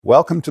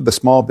Welcome to the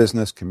Small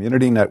Business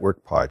Community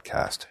Network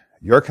podcast,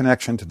 your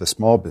connection to the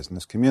small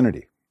business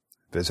community.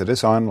 Visit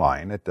us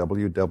online at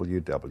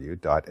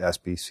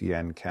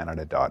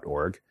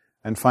www.sbcncanada.org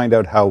and find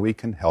out how we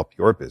can help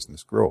your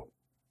business grow.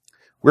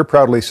 We're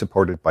proudly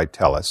supported by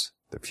TELUS,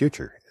 the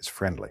future is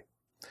friendly,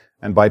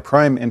 and by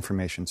Prime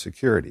Information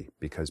Security,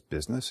 because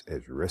business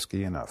is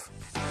risky enough.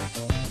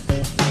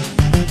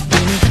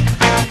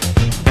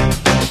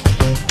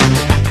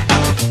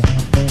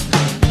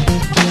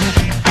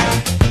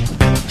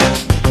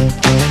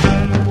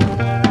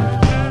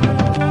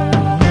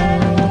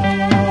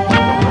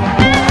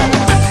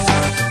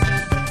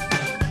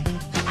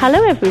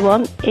 Hello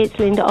everyone, it's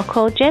Linda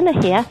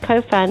Ockhall-Jenner here,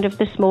 co-founder of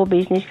the Small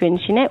Business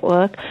Community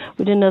Network,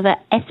 with another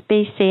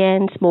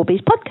SBCN Small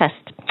Biz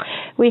podcast.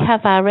 We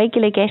have our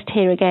regular guest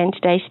here again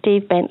today,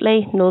 Steve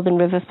Bentley, Northern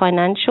River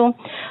Financial.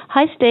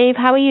 Hi Steve,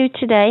 how are you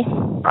today?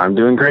 I'm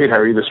doing great. How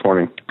are you this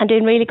morning? I'm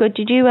doing really good.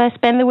 Did you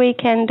spend the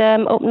weekend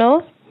up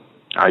north?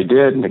 I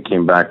did. I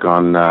came back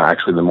on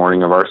actually the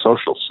morning of our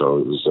social, so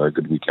it was a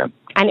good weekend.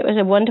 And it was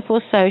a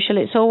wonderful social.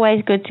 It's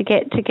always good to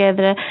get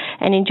together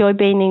and enjoy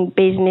being in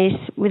business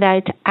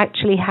without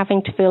actually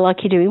having to feel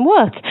like you're doing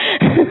work.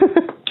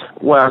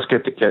 Well, I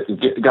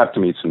got to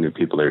meet some new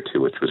people there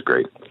too, which was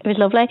great. It was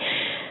lovely.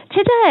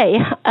 Today,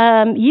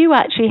 you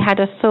actually had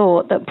a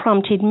thought that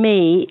prompted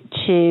me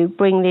to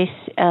bring this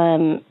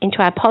into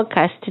our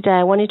podcast today.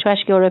 I wanted to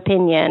ask your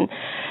opinion.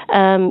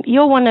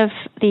 You're one of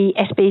the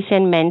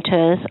SBCN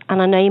mentors,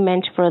 and I know you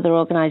mentor for other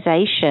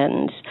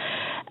organisations.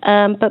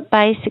 But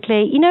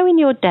basically, you know, in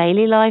your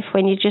daily life,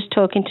 when you're just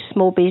talking to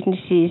small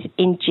businesses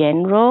in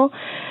general,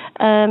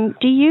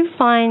 do you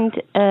find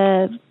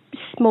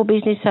small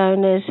business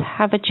owners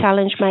have a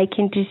challenge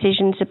making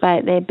decisions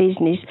about their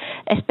business,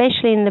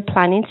 especially in the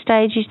planning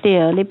stages, the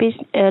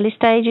early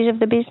stages of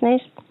the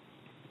business?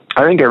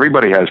 I think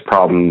everybody has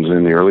problems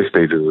in the early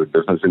stages of the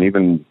business, and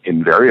even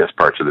in various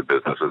parts of the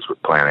businesses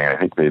with planning. I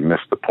think they miss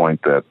the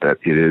point that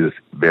it is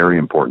very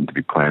important to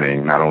be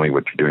planning not only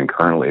what you're doing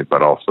currently,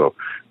 but also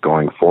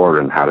going forward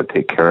and how to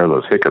take care of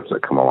those hiccups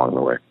that come along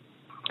the way.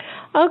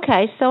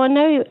 Okay, so I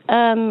know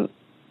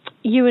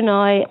you and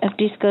I have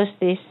discussed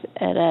this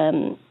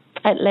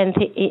at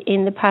length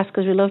in the past,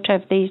 because we love to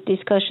have these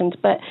discussions.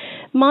 But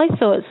my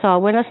thoughts are,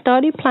 when I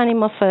started planning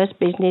my first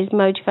business,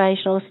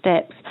 Motivational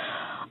Steps,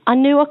 I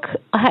knew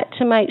I had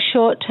to make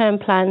short-term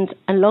plans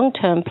and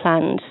long-term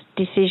plans,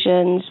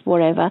 decisions,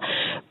 whatever,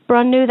 but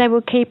I knew they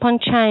would keep on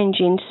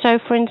changing. So,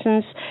 for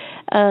instance,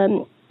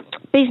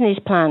 business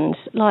plans,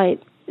 like,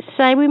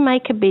 say we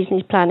make a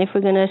business plan if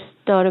we're going to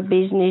start a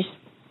business,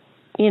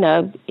 you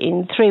know,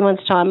 in 3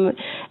 months' time,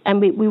 and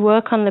we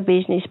work on the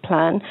business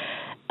plan,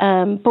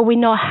 but we're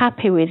not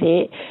happy with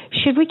it.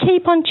 Should we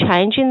keep on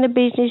changing the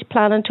business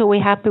plan until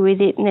we're happy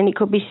with it, and then it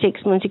could be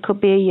 6 months, it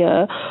could be a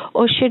year,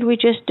 or should we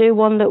just do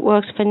one that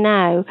works for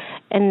now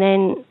and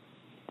then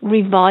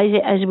revise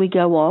it as we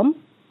go on?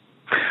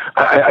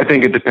 I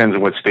think it depends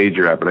on what stage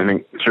you're at, but I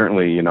think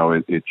certainly, you know,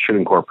 it should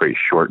incorporate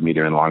short,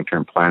 medium, and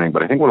long-term planning.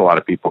 But I think what a lot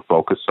of people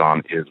focus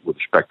on is, with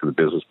respect to the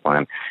business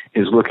plan,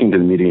 is looking to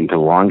the medium to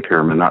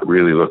long-term and not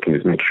really looking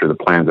to make sure the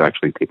plan's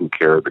actually taking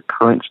care of the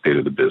current state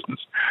of the business.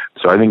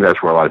 So I think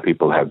that's where a lot of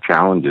people have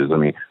challenges. I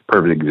mean,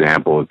 perfect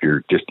example, if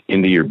you're just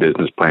into your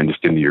business plan,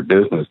 just into your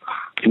business,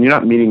 and you're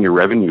not meeting your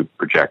revenue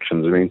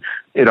projections, I mean,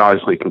 it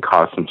obviously can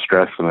cause some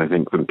stress. And I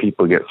think when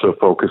people get so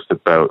focused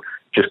about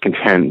just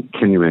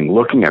continuing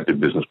looking at their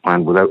business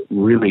plan without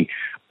really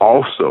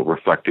also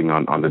reflecting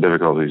on the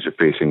difficulties you're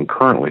facing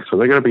currently. So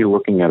they're going to be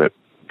looking at it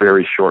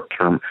very short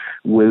term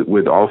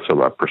with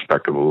also a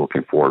perspective of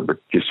looking forward. But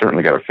you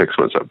certainly got to fix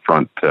what's up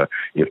front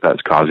if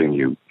that's causing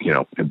you, you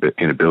know,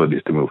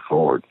 inabilities to move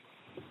forward.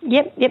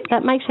 Yep,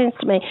 that makes sense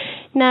to me.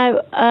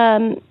 Now,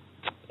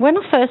 when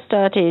I first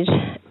started,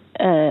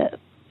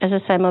 as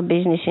I say, my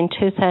business in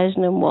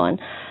 2001,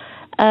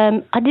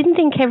 I didn't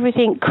think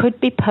everything could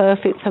be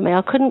perfect for me.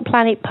 I couldn't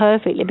plan it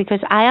perfectly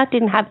because A, I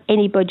didn't have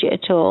any budget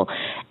at all,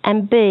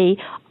 and B,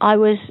 I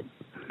was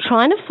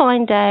trying to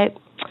find out,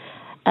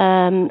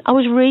 I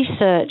was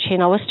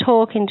researching, I was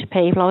talking to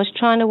people, I was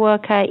trying to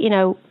work out, you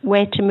know,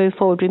 where to move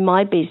forward with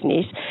my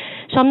business.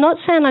 So I'm not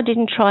saying I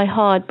didn't try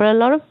hard,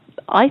 but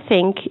I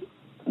think,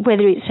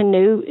 whether it's a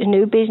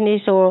new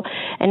business or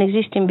an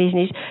existing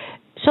business,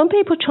 some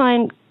people try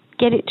and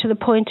get it to the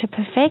point of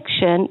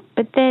perfection,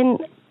 but then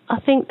I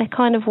think they're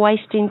kind of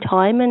wasting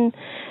time and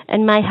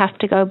may have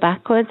to go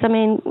backwards. I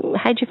mean,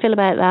 how do you feel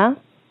about that?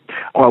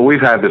 Well,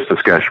 we've had this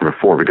discussion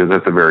before, because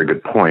that's a very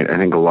good point. I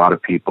think a lot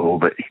of people,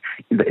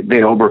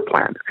 they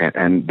overplan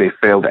and they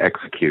fail to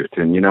execute.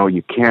 And, you know,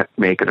 you can't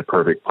make it a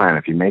perfect plan.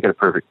 If you make it a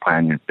perfect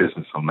plan, your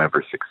business will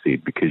never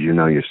succeed, because you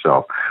know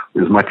yourself,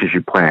 as much as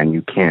you plan,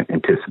 you can't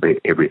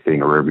anticipate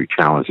everything or every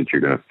challenge that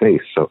you're going to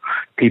face. So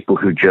people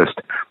who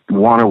just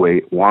want to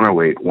wait,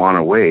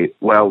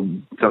 well,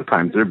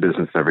 sometimes their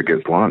business never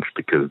gets launched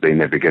because they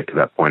never get to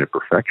that point of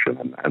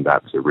perfection. And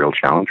that's a real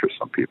challenge for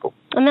some people.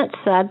 And that's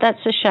sad.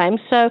 That's a shame.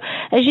 So,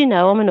 as you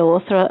know, I'm an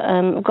author.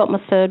 I've got my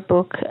third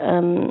book,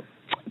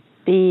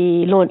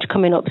 the launch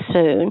coming up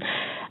soon.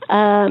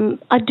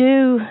 I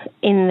do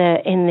in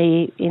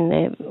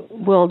the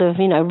world of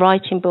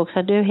writing books.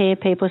 I do hear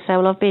people say,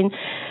 "Well, I've been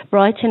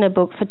writing a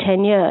book for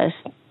 10 years."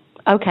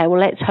 Okay, well,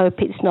 let's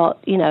hope it's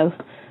not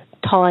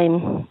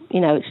time.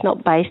 It's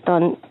not based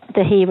on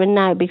the here and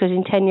now, because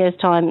in 10 years'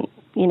 time,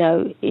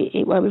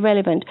 it won't be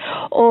relevant.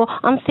 Or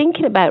I'm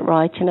thinking about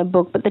writing a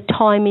book, but the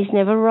time is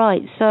never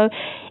right. So,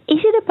 is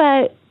it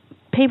about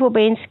people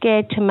being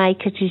scared to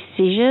make a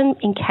decision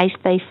in case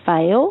they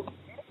fail?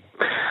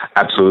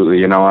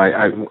 Absolutely.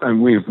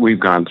 We've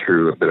gone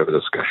through a bit of a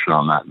discussion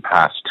on that in the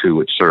past too,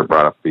 which sort of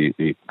brought up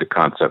the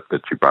concept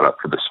that you brought up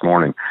for this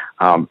morning.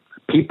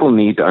 People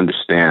need to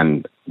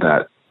understand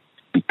that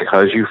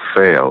because you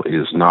fail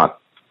is not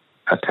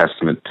a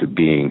testament to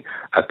being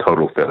a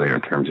total failure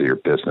in terms of your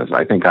business.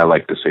 I think I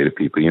like to say to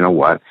people, you know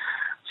what?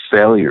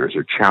 Failures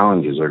or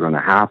challenges are going to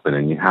happen,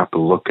 and you have to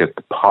look at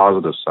the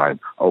positive side.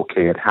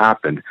 Okay, it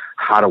happened.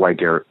 How do I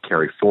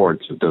carry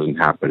forward so it doesn't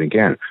happen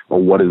again?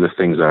 Well, what are the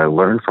things that I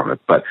learned from it?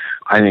 But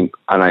I think,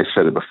 and I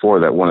said it before,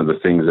 that one of the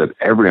things that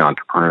every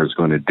entrepreneur is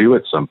going to do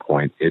at some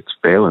point, it's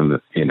fail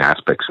in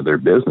aspects of their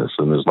business,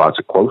 and there's lots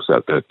of quotes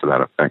out there to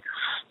that effect.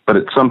 But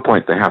at some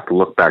point, they have to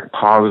look back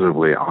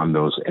positively on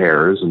those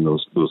errors and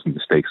those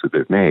mistakes that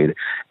they've made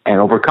and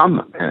overcome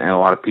them. And a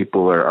lot of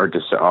people are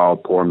just, oh,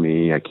 poor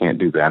me, I can't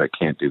do that, I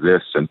can't do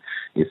this. And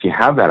if you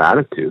have that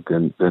attitude,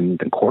 then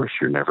of course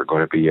you're never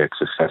going to be a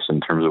success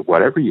in terms of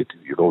whatever you do.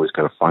 You've always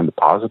got to find the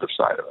positive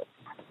side of it.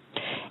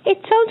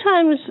 It's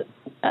sometimes,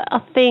 I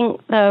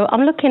think, though,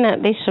 I'm looking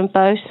at this from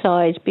both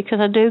sides,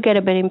 because I do get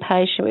a bit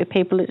impatient with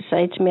people that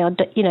say to me,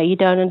 you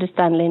don't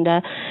understand,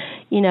 Linda.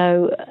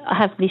 I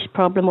have this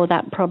problem or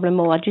that problem,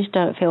 or I just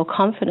don't feel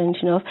confident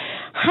enough.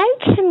 How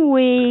can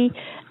we,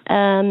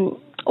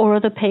 or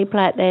other people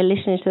out there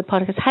listening to the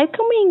podcast, how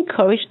can we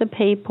encourage the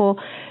people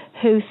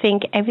who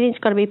think everything's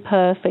got to be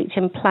perfect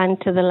and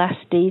planned to the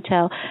last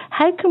detail?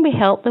 How can we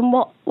help them?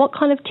 What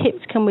kind of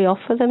tips can we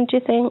offer them, do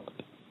you think?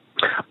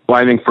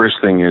 Well, I think first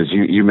thing is,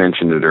 you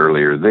mentioned it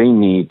earlier, they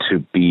need to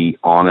be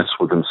honest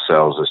with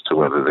themselves as to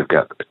whether they've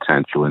got the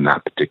potential in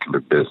that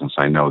particular business.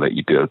 I know that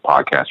you did a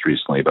podcast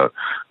recently about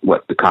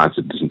what the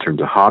concept is in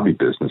terms of hobby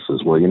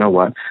businesses. Well, you know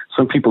what?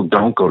 Some people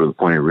don't go to the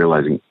point of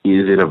realizing,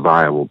 is it a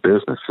viable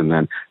business? And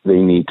then they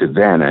need to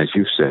then, as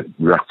you said,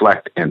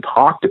 reflect and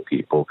talk to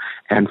people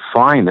and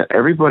find that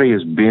everybody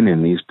has been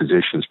in these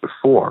positions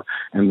before.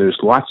 And there's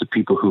lots of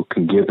people who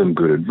can give them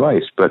good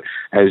advice. But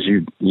as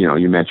you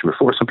mentioned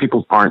before, some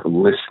people aren't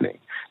listening.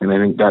 And I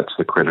think that's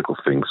the critical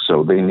thing.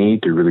 So they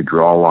need to really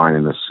draw a line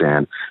in the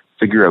sand,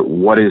 figure out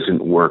what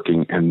isn't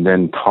working, and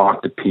then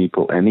talk to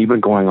people, and even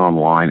going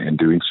online and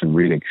doing some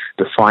reading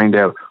to find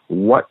out,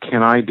 what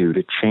can I do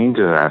to change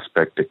that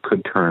aspect that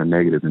could turn a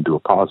negative into a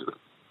positive.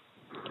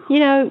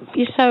 You're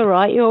so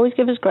right. You always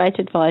give us great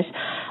advice.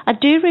 I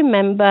do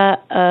remember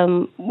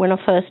when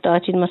I first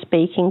started my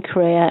speaking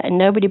career, and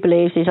nobody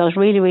believes this, I was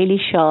really,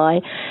 really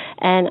shy,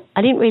 and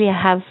I didn't really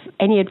have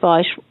any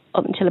advice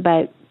up until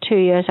about 2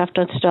 years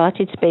after I'd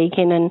started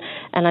speaking, and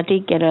I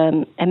did get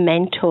a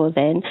mentor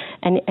then,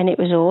 and it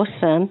was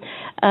awesome.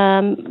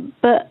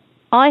 But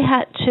I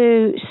had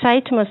to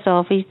say to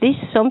myself, is this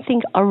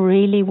something I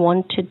really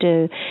want to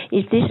do?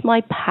 Is this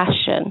my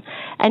passion?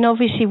 And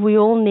obviously we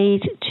all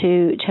need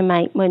to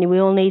make money. We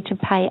all need to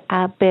pay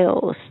our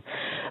bills.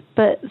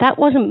 But that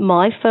wasn't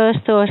my first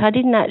thought. I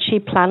didn't actually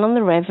plan on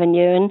the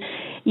revenue. And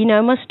you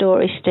know my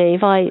story,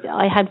 Steve.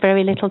 I had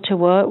very little to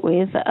work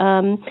with.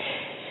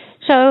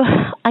 So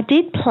I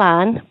did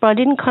plan, but I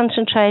didn't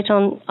concentrate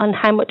on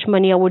how much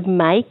money I would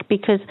make,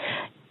 because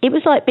it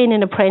was like being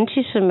an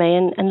apprentice for me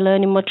and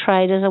learning my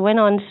trade as I went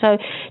on. So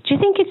do you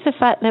think it's the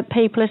fact that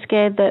people are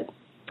scared that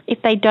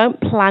if they don't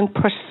plan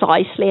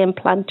precisely and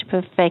plan to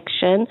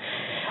perfection,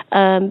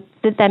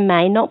 that they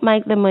may not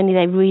make the money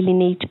they really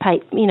need to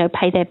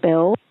pay their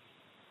bills?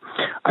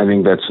 I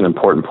think that's an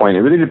important point.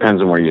 It really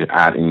depends on where you're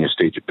at in your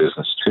stage of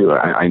business, too.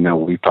 I know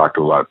we've talked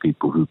to a lot of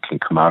people who can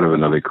come out of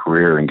another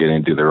career and get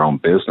into their own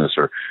business,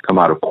 or come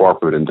out of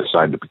corporate and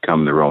decide to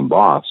become their own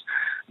boss.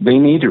 They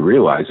need to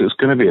realize it's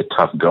going to be a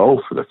tough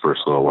go for the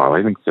first little while.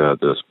 I think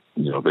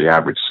the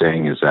average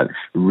saying is that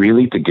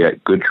really to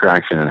get good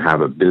traction and have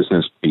a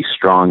business be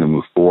strong and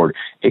move forward,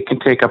 it can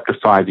take up to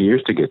 5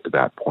 years to get to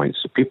that point.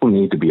 So people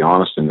need to be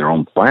honest in their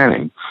own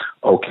planning.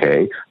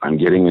 Okay, I'm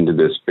getting into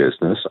this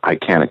business. I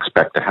can't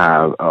expect to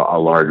have a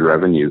large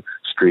revenue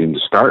stream to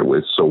start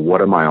with. So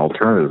what are my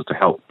alternatives to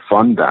help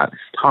fund that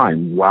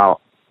time while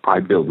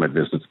I build my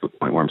business to the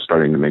point where I'm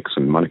starting to make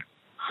some money?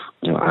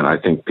 And I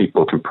think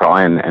people can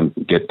try and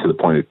get to the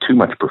point of too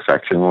much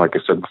perfection. Like I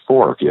said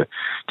before, if you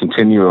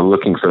continue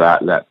looking for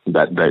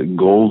that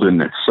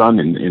golden sun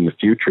in the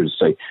future to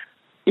say,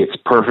 it's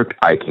perfect,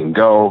 I can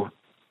go,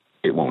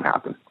 it won't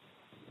happen.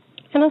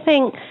 And I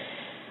think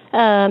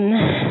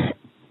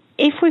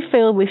if we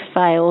feel we've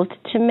failed,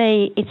 to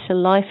me, it's a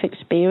life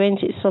experience.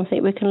 It's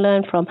something we can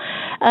learn from.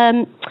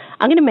 I'm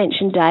going to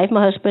mention Dave,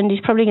 my husband.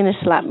 He's probably going to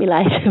slap me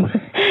later.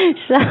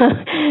 So,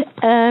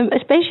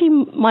 especially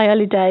my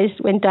early days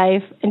when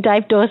Dave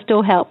does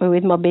still help me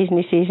with my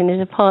businesses and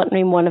is a partner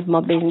in one of my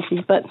businesses.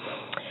 But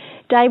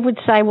Dave would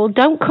say, well,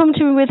 don't come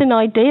to me with an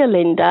idea,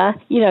 Linda.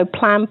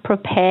 Plan,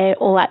 prepare,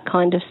 all that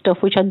kind of stuff,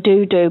 which I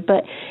do.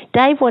 But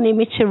Dave wanted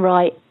me to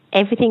write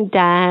everything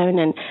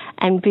down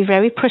and be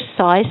very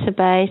precise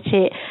about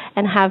it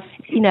and have,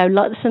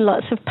 lots and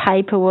lots of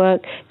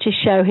paperwork to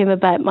show him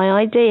about my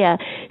idea.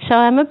 So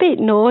I'm a bit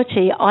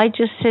naughty. I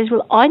just says,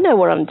 well, I know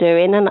what I'm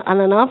doing and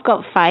I've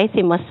got faith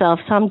in myself,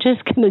 so I'm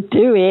just going to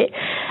do it.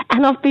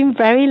 And I've been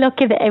very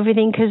lucky that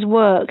everything has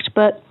worked.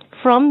 But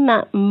from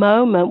that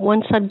moment,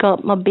 once I'd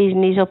got my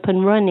business up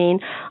and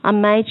running, I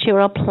made sure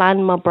I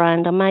planned my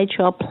brand. I made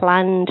sure I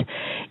planned,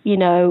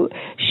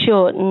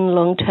 short and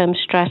long-term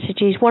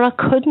strategies. What I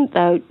couldn't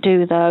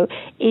do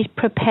is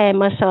prepare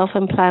myself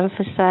and plan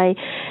for, say,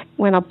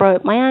 when I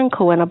broke my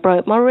ankle, when I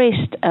broke my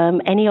wrist,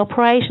 any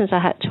operations I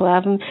had to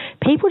have. And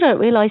people don't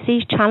realise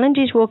these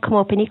challenges will come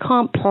up and you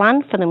can't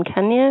plan for them,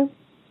 can you?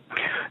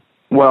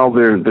 Well,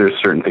 there's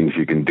certain things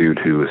you can do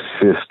to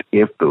assist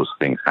if those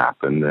things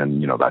happen,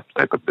 and that's the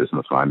type of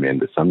business I'm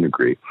in to some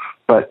degree.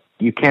 But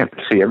you can't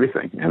see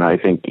everything, and I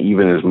think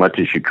even as much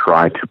as you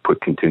try to put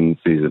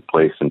contingencies in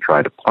place and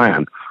try to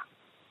plan,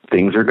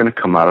 things are going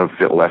to come out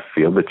of left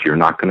field that you're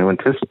not going to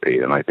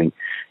anticipate. And I think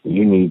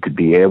you need to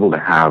be able to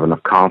have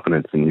enough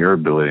confidence in your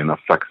ability,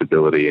 enough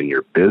flexibility in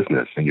your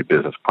business and your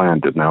business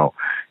plan to know,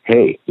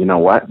 hey, you know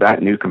what?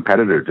 That new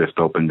competitor just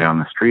opened down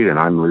the street and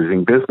I'm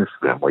losing business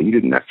to them. Well, you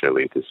didn't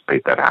necessarily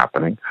anticipate that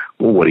happening.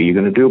 Well, what are you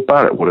going to do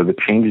about it? What are the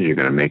changes you're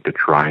going to make to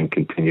try and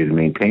continue to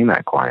maintain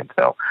that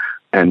clientele?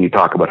 And you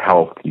talk about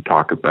health, you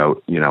talk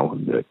about,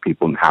 the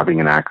people having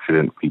an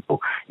accident,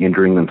 people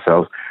injuring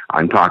themselves.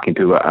 I'm talking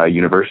to a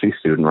university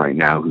student right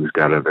now who's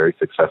got a very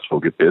successful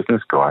good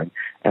business going.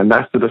 And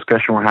that's the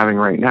discussion we're having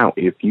right now.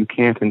 If you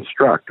can't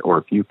instruct or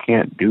if you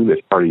can't do this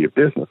part of your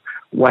business,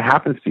 what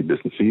happens to your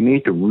business? So you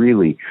need to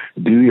really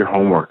do your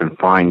homework and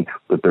find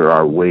that there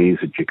are ways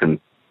that you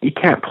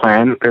can't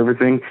plan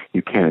everything,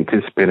 you can't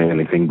anticipate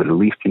anything, but at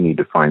least you need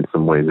to find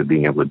some ways of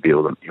being able to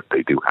deal with them if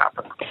they do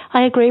happen.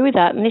 I agree with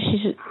that, and this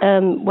is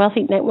where I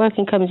think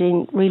networking comes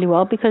in really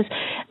well, because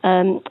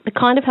the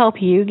kind of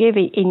help you give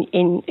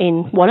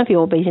in one of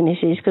your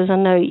businesses, because I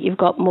know you've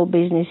got more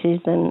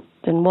businesses than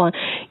one,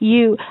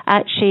 you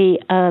actually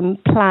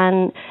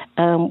plan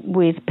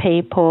with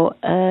people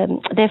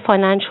their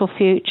financial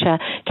future.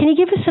 Can you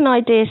give us an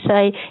idea,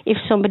 say, if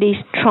somebody's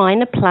trying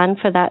to plan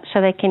for that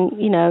so they can,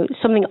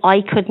 something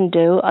I couldn't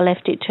do, I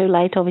left it too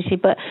late obviously,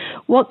 but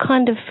what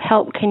kind of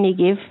help can you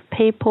give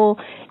people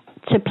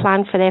to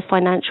plan for their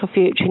financial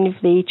future and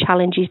if the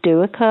challenges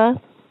do occur?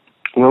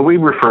 Well, we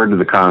refer to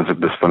the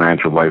concept of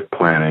financial life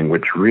planning,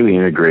 which really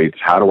integrates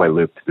how do I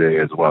live today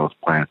as well as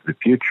plan for the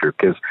future,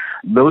 because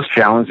those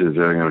challenges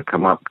that are going to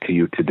come up to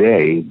you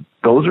today,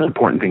 those are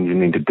important things you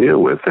need to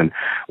deal with. And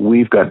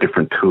we've got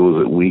different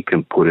tools that we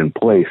can put in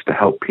place to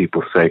help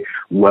people say,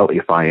 well,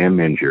 if I am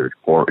injured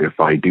or if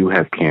I do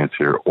have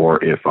cancer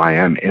or if I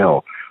am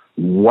ill,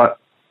 what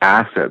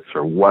assets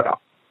or what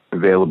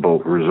available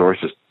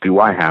resources do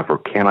I have or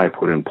can I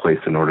put in place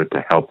in order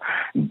to help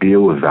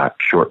deal with that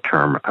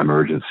short-term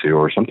emergency?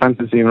 Or sometimes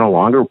it's even a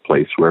longer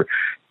place where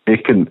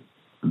it can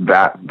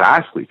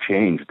vastly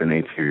change the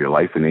nature of your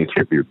life, the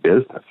nature of your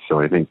business. So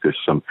I think there's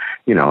some,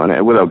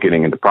 and without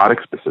getting into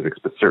product specifics,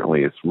 but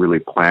certainly it's really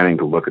planning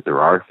to look at there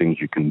are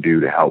things you can do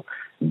to help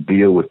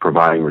deal with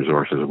providing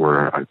resources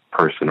where a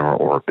person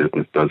or a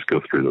business does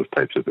go through those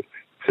types of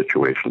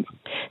situations.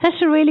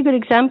 That's a really good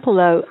example,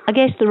 though. I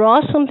guess there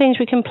are some things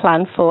we can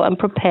plan for and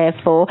prepare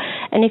for,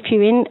 and if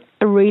you're in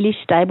a really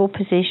stable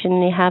position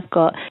and you have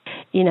got,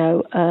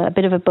 a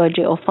bit of a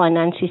budget or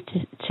finances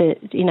to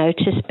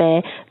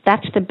spare,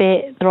 that's the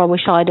bit that I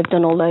wish I'd have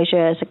done all those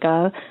years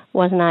ago,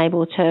 wasn't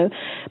able to.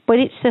 But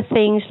it's the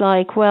things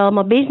like, well,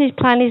 my business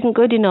plan isn't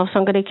good enough, so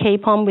I'm going to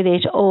keep on with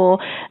it, or,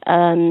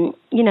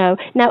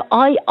 now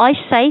I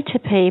say to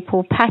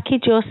people,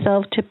 package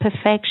yourself to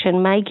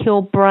perfection, make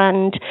your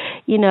brand,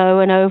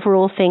 an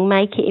overall thing,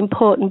 make it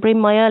important. But in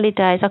my early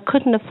days, I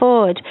couldn't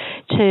afford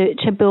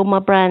to build my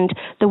brand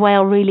the way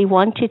I really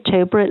wanted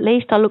to, but at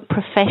least I looked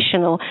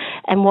professional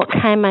and what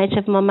came out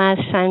of my mouth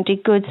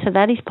sounded good, so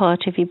that is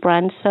part of your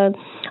brand. So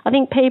I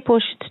think people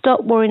should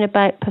stop worrying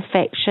about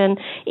perfection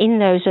in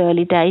those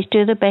early days,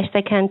 do the best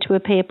they can to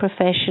appear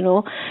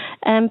professional,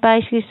 and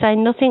basically say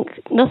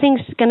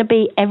nothing's going to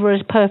be ever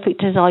as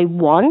perfect as I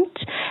want,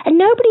 and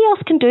nobody else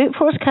can do it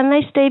for us, can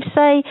they, Steve?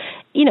 Say,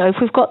 if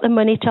we've got the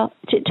money to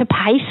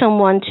pay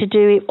someone to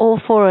do it all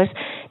for us,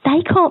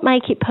 they can't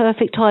make it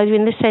perfect either,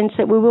 in the sense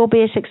that we will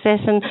be a success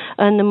and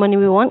earn the money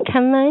we want,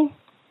 can they?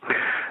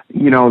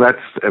 That's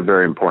a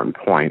very important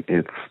point.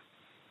 It's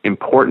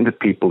important to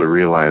people to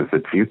realize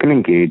that you can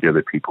engage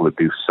other people to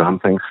do some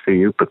things for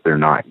you, but they're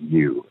not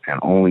you. And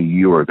only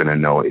you are going to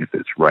know if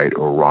it's right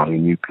or wrong.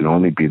 And you can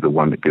only be the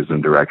one that gives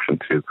them direction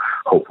to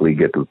hopefully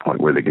get to the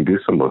point where they can do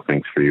some of those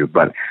things for you.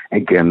 But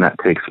again, that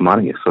takes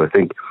money. So I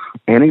think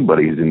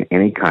anybody who's in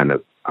any kind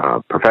of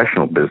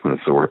professional business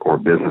or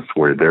business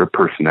where their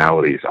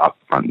personality is up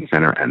front and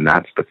center, and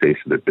that's the face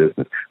of their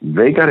business.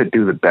 They got to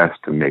do the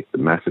best to make the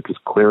message as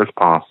clear as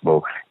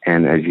possible,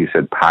 and as you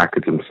said,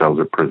 package themselves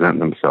or present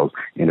themselves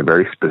in a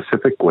very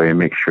specific way and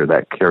make sure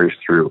that carries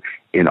through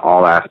in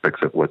all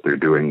aspects of what they're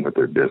doing with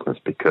their business.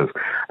 Because,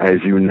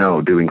 as you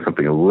know, doing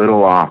something a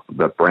little off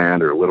the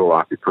brand or a little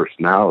off your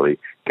personality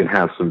can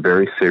have some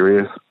very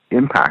serious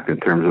impact in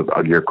terms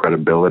of your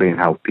credibility and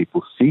how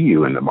people see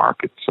you in the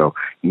market. So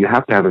you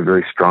have to have a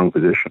very strong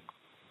position.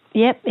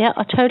 Yep,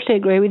 I totally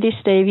agree with you,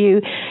 Steve.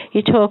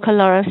 You talk a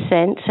lot of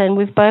sense, and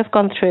we've both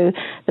gone through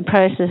the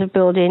process of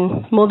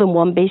building more than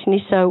one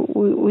business, so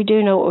we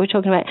do know what we're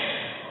talking about.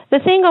 The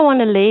thing I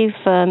want to leave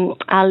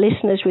our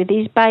listeners with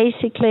is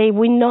basically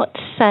we're not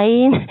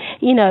saying,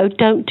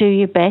 don't do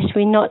your best.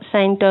 We're not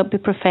saying don't be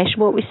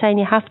professional. What we're saying,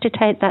 you have to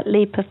take that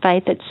leap of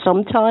faith at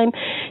some time.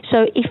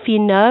 So if you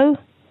know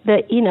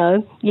that,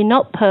 you're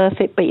not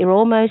perfect, but you're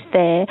almost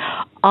there,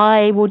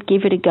 I would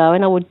give it a go,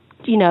 and I would,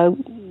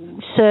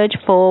 surge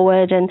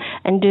forward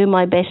and do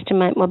my best to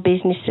make my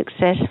business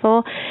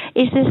successful.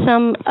 Is there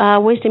some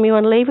wisdom you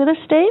want to leave with us,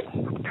 Steve?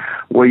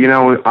 Well,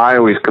 I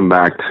always come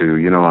back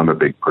to, I'm a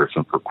big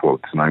person for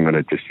quotes, and I'm going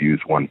to just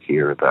use one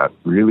here that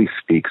really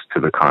speaks to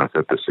the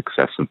concept of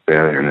success and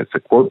failure. And it's a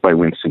quote by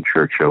Winston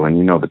Churchill, and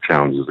the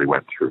challenges they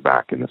went through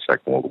back in the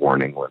Second World War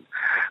in England.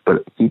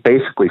 But he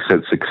basically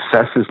said,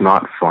 success is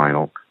not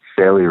final,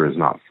 failure is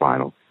not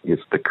final.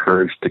 It's the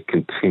courage to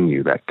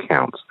continue that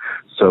counts.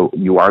 So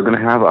you are going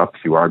to have ups,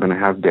 you are going to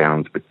have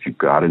downs, but you've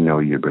got to know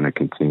you're going to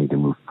continue to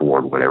move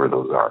forward, whatever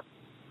those are.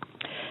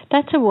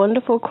 That's a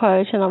wonderful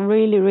quote, and I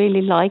really,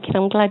 really like it.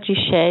 I'm glad you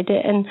shared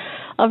it. And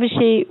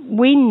obviously,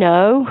 we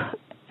know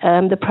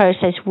the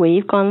process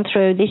we've gone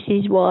through. This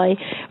is why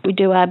we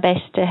do our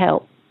best to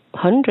help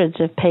hundreds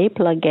of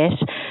people, I guess.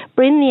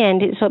 But in the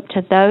end, it's up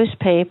to those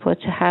people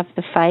to have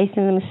the faith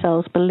in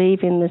themselves,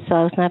 believe in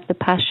themselves, and have the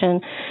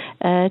passion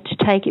to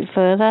take it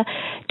further.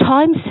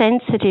 Time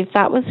sensitive,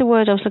 that was the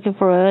word I was looking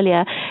for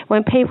earlier.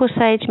 When people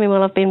say to me,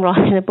 well, I've been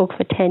writing a book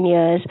for 10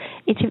 years,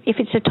 if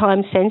it's a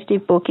time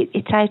sensitive book,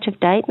 it's out of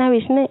date now,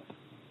 isn't it?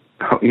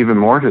 Even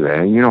more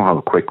today. You know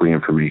how quickly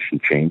information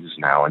changes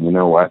now. And you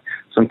know what?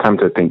 Sometimes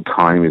I think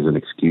time is an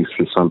excuse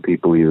for some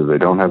people. Either they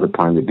don't have the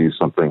time to do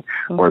something,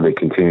 or they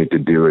continue to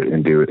do it,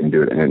 and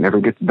it never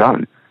gets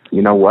done.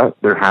 You know what?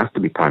 There has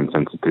to be time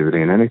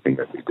sensitivity in anything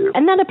that we do.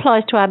 And that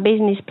applies to our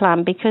business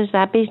plan, because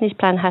our business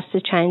plan has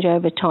to change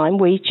over time.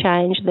 We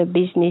change, the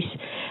business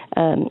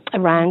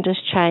around us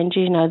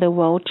changes, the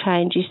world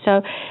changes.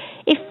 So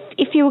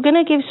if you were going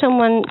to give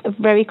someone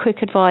very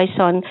quick advice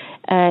on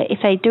if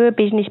they do a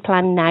business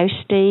plan now,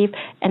 Steve,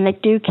 and they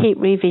do keep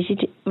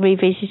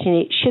revisiting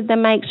it, should they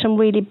make some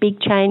really big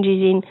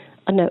changes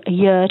in, a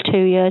year, 2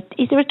 years?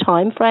 Is there a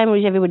time frame, or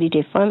is everybody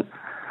different?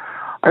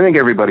 I think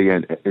everybody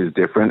is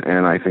different,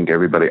 and I think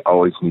everybody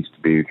always needs to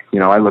be,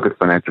 I look at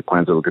financial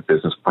plans, I look at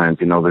business plans,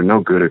 they're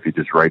no good if you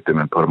just write them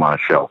and put them on a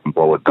shelf and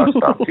blow a dust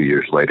off 2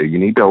 years later. You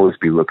need to always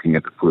be looking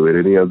at the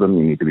fluidity of them.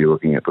 You need to be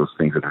looking at those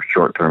things that are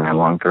short-term and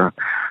long-term.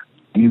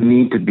 You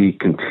need to be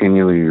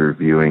continually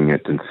reviewing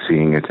it and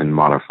seeing it and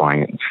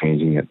modifying it and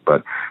changing it.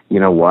 But you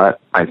know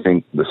what? I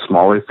think the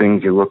smaller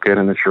things you look at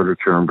in the shorter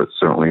term, but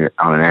certainly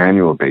on an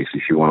annual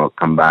basis, you want to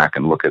come back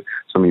and look at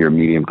some of your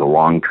medium to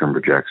long-term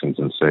projections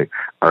and say,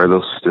 are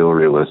those still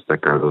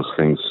realistic? Are those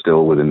things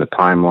still within the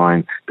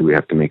timeline? Do we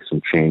have to make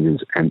some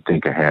changes? And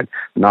think ahead.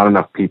 Not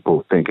enough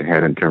people think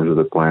ahead in terms of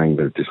the planning.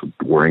 They're just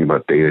worrying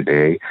about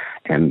day-to-day,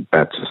 and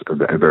that's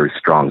a very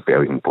strong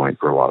failing point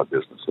for a lot of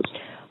businesses.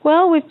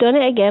 Well, we've done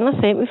it again,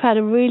 I think. We've had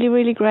a really,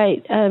 really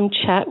great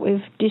chat.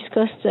 We've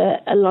discussed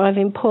a lot of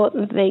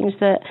important things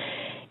that,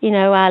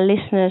 our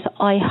listeners,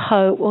 I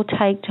hope, will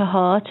take to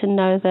heart and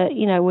know that,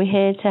 we're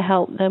here to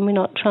help them. We're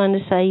not trying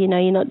to say,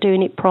 you're not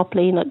doing it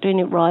properly, you're not doing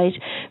it right.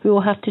 We all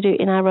have to do it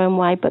in our own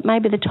way. But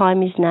maybe the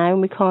time is now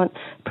and we can't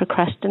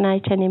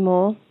procrastinate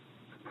anymore.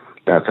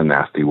 That's a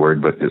nasty word,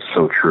 but it's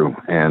so true.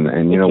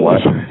 And you know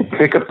what?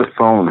 Pick up the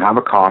phone, have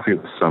a coffee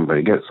with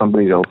somebody, get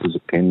somebody else's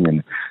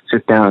opinion,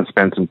 sit down and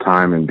spend some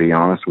time and be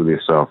honest with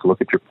yourself.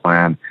 Look at your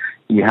plan.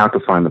 You have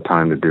to find the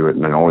time to do it,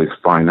 and then always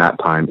find that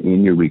time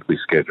in your weekly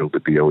schedule to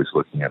be always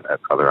looking at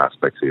other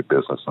aspects of your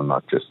business and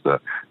not just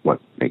what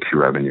makes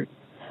your revenue.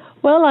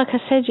 Well, like I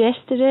said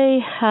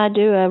yesterday, I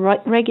do a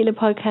regular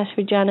podcast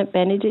with Janet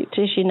Benedict.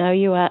 As you know,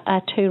 you are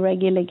our two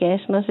regular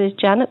guests. And I says,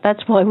 Janet,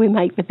 that's why we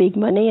make the big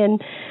money.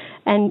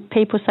 And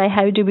people say,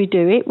 how do we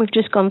do it? We've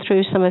just gone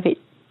through some of it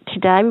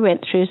today. We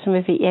went through some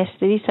of it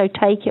yesterday, so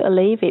take it or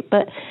leave it.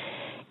 But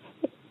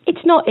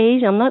it's not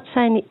easy. I'm not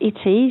saying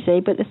it's easy,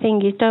 but the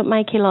thing is, don't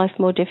make your life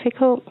more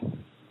difficult.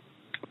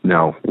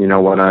 No. You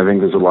know what? I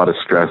think there's a lot of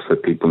stress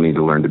that people need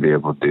to learn to be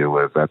able to deal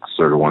with. That's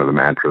sort of one of the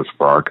mantras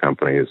for our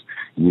company is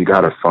you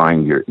got to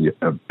find your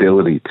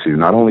ability to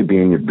not only be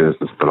in your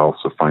business, but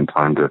also find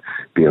time to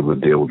be able to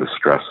deal with the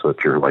stress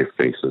that your life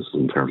faces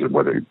in terms of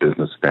whether your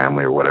business,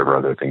 family, or whatever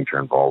other things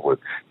you're involved with.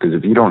 Because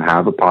if you don't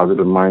have a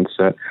positive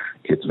mindset,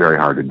 it's very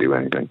hard to do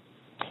anything.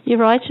 you're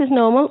right as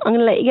normal. I'm going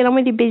to let you get on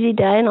with your busy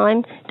day, and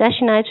I'm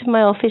dashing out of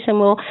my office, and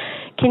we'll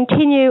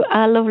continue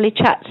our lovely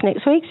chats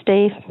next week,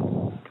 Steve.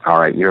 All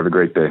right. You have a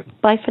great day.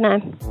 Bye for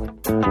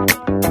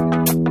now.